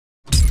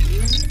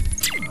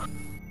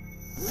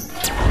Hi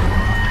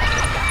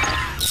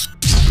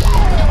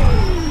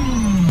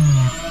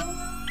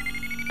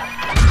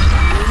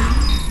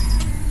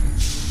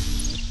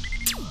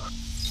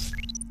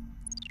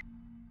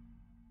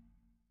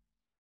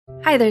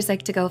there,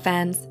 Psych2Go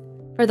fans.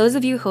 For those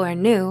of you who are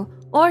new,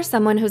 or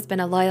someone who's been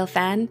a loyal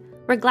fan,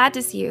 we're glad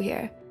to see you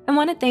here and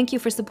want to thank you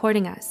for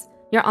supporting us.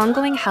 Your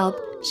ongoing help,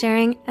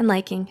 sharing, and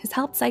liking has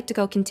helped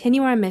Psych2Go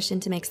continue our mission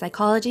to make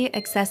psychology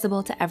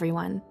accessible to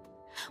everyone.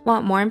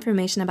 Want more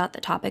information about the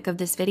topic of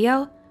this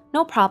video?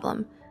 No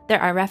problem.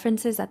 There are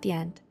references at the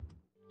end.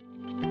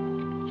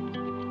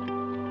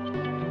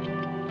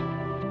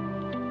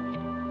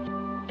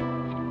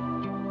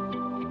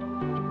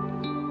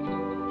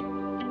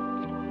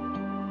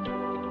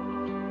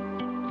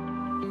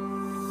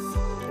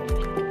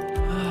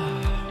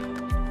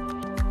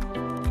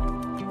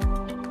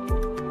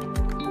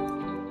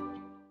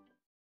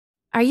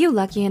 Are you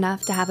lucky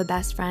enough to have a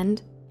best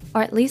friend,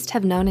 or at least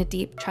have known a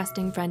deep,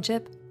 trusting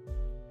friendship?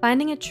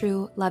 Finding a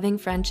true, loving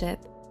friendship,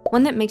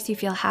 one that makes you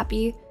feel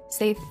happy,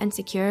 safe, and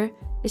secure,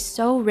 is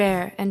so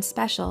rare and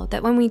special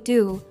that when we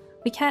do,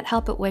 we can't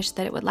help but wish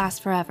that it would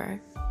last forever.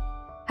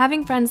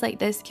 Having friends like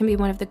this can be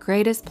one of the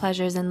greatest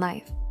pleasures in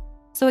life,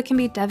 so it can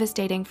be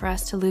devastating for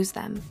us to lose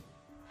them.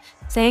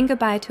 Saying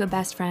goodbye to a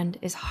best friend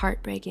is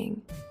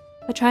heartbreaking,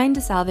 but trying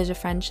to salvage a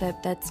friendship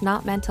that's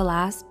not meant to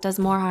last does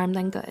more harm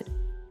than good.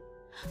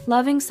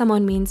 Loving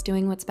someone means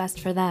doing what's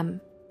best for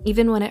them,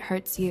 even when it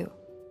hurts you.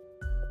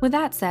 With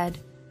that said,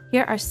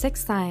 here are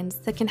 6 signs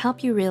that can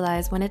help you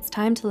realize when it's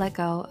time to let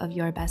go of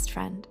your best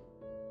friend.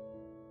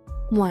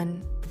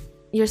 1.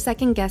 You're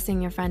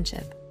second-guessing your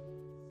friendship.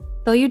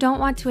 Though you don't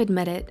want to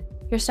admit it,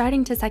 you're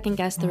starting to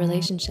second-guess the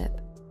relationship,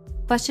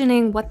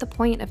 questioning what the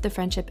point of the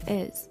friendship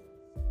is.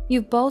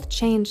 You've both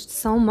changed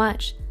so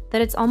much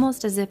that it's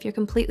almost as if you're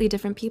completely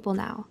different people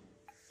now.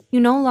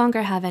 You no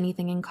longer have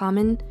anything in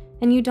common,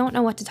 and you don't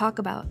know what to talk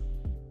about.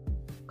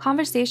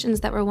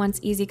 Conversations that were once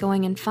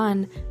easygoing and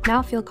fun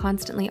now feel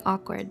constantly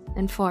awkward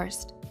and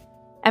forced.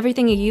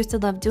 Everything you used to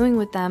love doing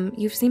with them,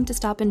 you've seemed to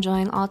stop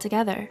enjoying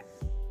altogether.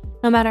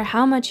 No matter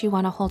how much you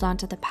want to hold on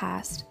to the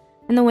past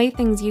and the way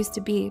things used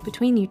to be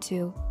between you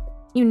two,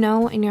 you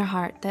know in your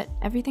heart that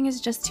everything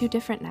is just too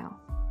different now.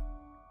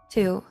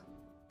 2.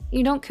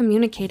 You don't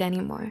communicate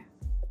anymore.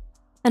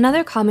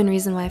 Another common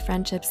reason why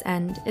friendships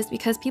end is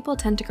because people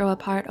tend to grow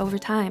apart over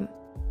time.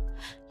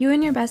 You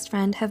and your best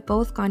friend have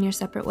both gone your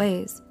separate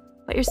ways,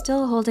 but you're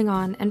still holding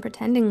on and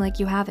pretending like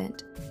you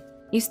haven't.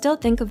 You still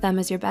think of them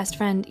as your best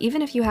friend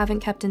even if you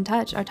haven't kept in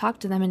touch or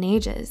talked to them in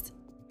ages.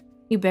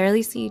 You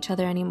barely see each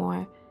other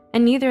anymore,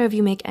 and neither of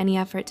you make any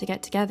effort to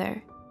get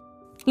together.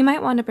 You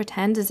might want to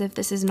pretend as if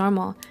this is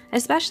normal,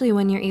 especially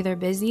when you're either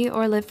busy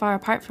or live far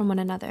apart from one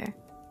another.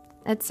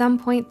 At some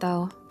point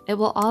though, it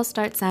will all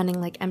start sounding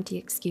like empty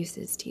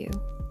excuses to you.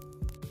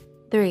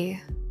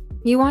 3.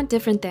 You want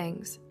different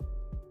things.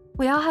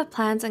 We all have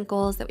plans and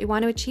goals that we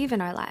want to achieve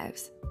in our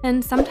lives,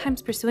 and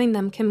sometimes pursuing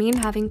them can mean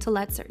having to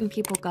let certain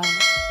people go.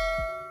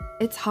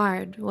 It's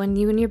hard when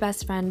you and your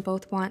best friend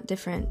both want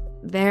different,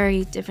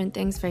 very different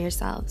things for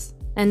yourselves,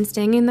 and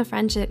staying in the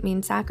friendship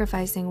means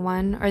sacrificing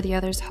one or the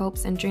other's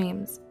hopes and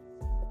dreams.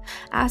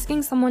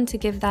 Asking someone to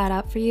give that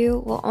up for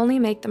you will only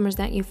make them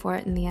resent you for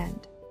it in the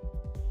end.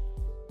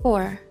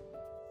 4.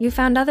 You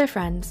found other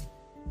friends.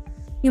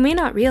 You may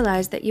not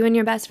realize that you and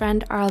your best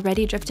friend are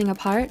already drifting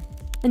apart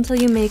until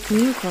you make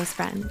new close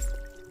friends.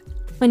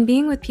 When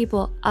being with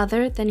people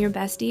other than your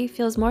bestie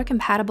feels more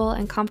compatible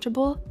and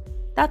comfortable,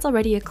 that's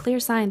already a clear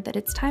sign that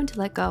it's time to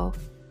let go,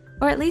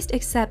 or at least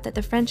accept that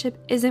the friendship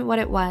isn't what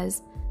it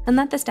was and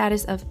let the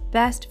status of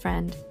best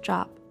friend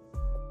drop.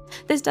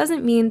 This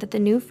doesn't mean that the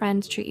new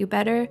friends treat you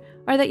better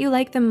or that you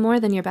like them more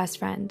than your best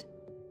friend.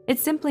 It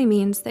simply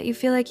means that you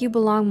feel like you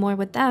belong more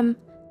with them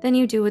than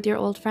you do with your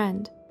old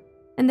friend,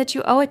 and that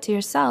you owe it to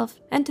yourself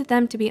and to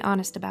them to be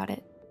honest about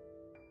it.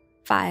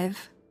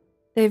 5.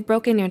 They've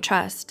broken your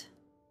trust.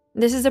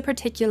 This is a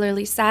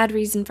particularly sad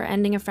reason for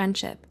ending a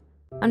friendship.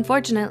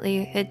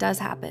 Unfortunately, it does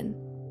happen.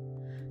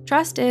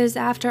 Trust is,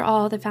 after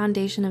all, the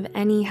foundation of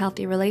any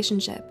healthy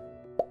relationship.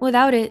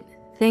 Without it,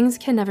 things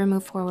can never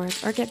move forward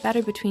or get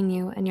better between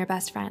you and your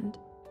best friend.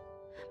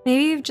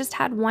 Maybe you've just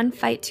had one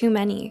fight too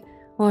many,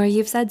 or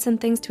you've said some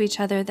things to each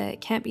other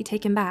that can't be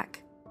taken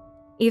back.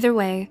 Either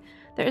way,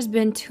 there has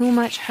been too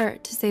much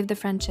hurt to save the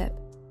friendship.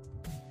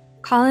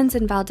 Collins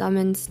and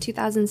Valdomen's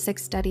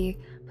 2006 study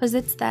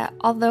posits that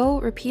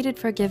although repeated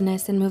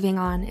forgiveness and moving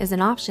on is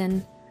an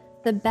option,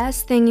 the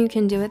best thing you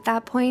can do at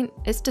that point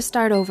is to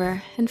start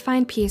over and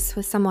find peace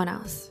with someone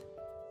else.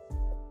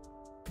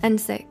 And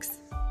 6.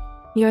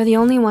 You're the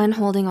only one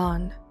holding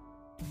on.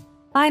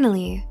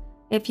 Finally,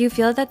 if you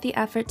feel that the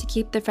effort to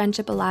keep the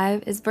friendship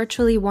alive is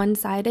virtually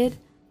one-sided,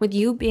 with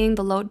you being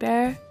the load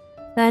bearer,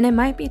 then it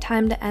might be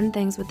time to end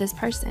things with this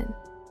person.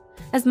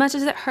 As much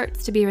as it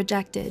hurts to be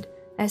rejected,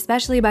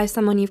 especially by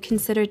someone you've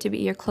considered to be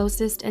your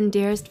closest and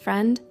dearest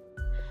friend,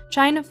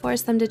 trying to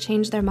force them to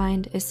change their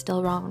mind is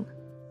still wrong.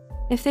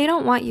 If they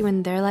don't want you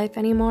in their life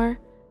anymore,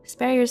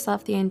 spare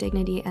yourself the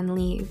indignity and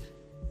leave.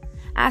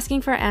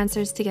 Asking for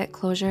answers to get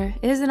closure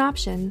is an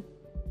option,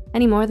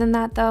 Any more than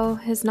that, though,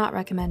 is not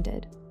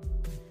recommended.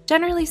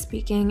 Generally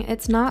speaking,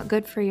 it's not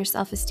good for your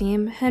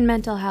self-esteem and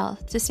mental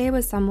health to stay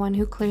with someone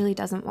who clearly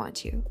doesn't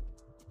want you.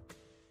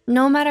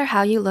 No matter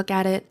how you look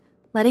at it,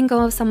 letting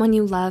go of someone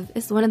you love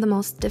is one of the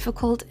most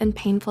difficult and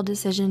painful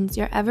decisions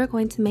you're ever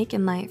going to make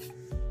in life.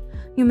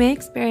 You may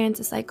experience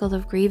a cycle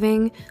of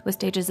grieving with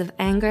stages of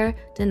anger,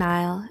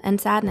 denial,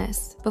 and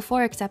sadness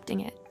before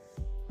accepting it.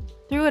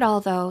 Through it all,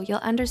 though, you'll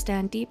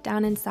understand deep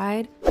down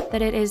inside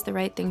that it is the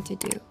right thing to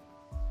do.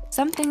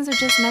 Some things are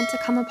just meant to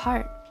come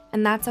apart,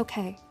 and that's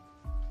okay.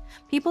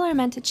 People are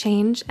meant to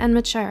change and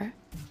mature.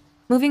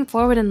 Moving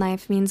forward in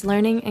life means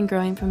learning and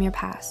growing from your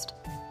past,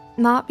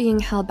 not being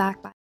held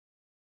back by